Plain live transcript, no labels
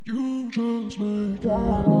I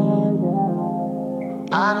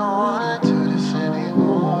don't wanna do this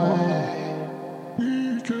anymore.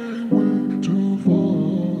 We came way too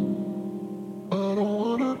far. I don't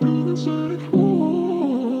wanna do this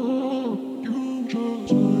anymore. You just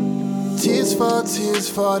make it. Tears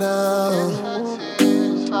fall down.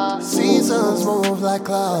 Seasons move like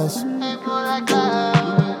clouds. I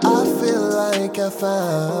feel like I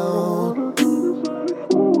found.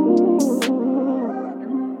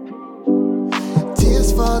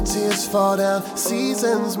 Tears fall down.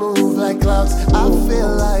 Seasons move like clouds. I feel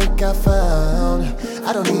like I found.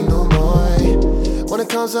 I don't need no more. When it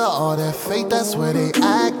comes to all that fate, that's where they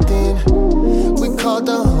acting. We call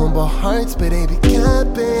the humble hearts, but they be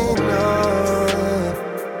capping on.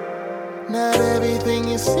 Not everything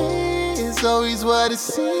you see is always what it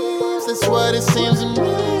seems. That's what it seems to me.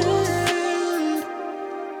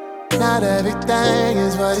 Not everything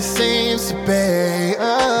is what it seems to be.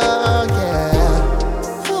 Oh yeah.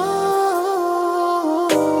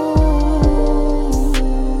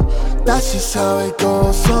 That's just how it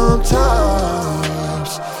goes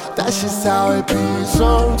sometimes. That's just how it be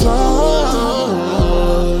sometimes.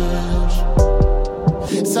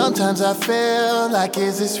 Sometimes I feel like,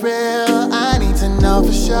 is this real? I need to know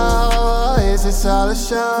for sure. Is this all a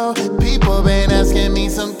show? People been asking me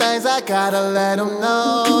some things, I gotta let them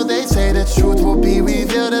know. They say the truth will be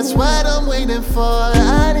revealed, that's what I'm waiting for.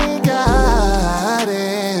 I need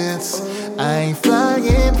guidance. I ain't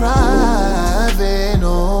flying private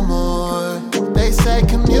no more. They say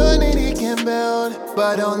community can build,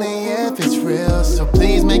 but only if it's real. So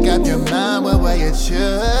please make up your mind what way you choose.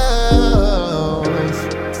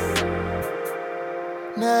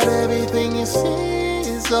 Not everything you see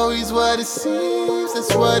is always what it seems.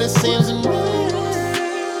 That's what it seems to me.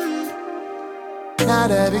 Not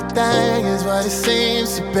everything is what it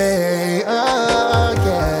seems to be. Oh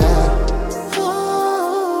yeah.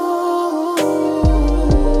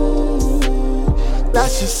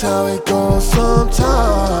 That's just how it goes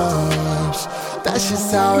sometimes. That's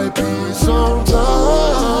just how it be sometimes.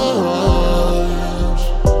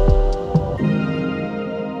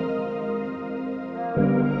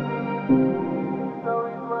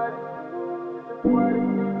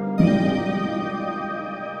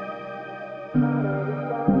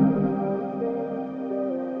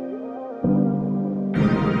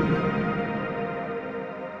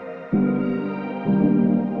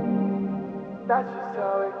 That's just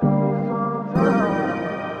how it goes sometimes.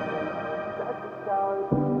 That's just how it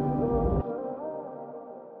goes.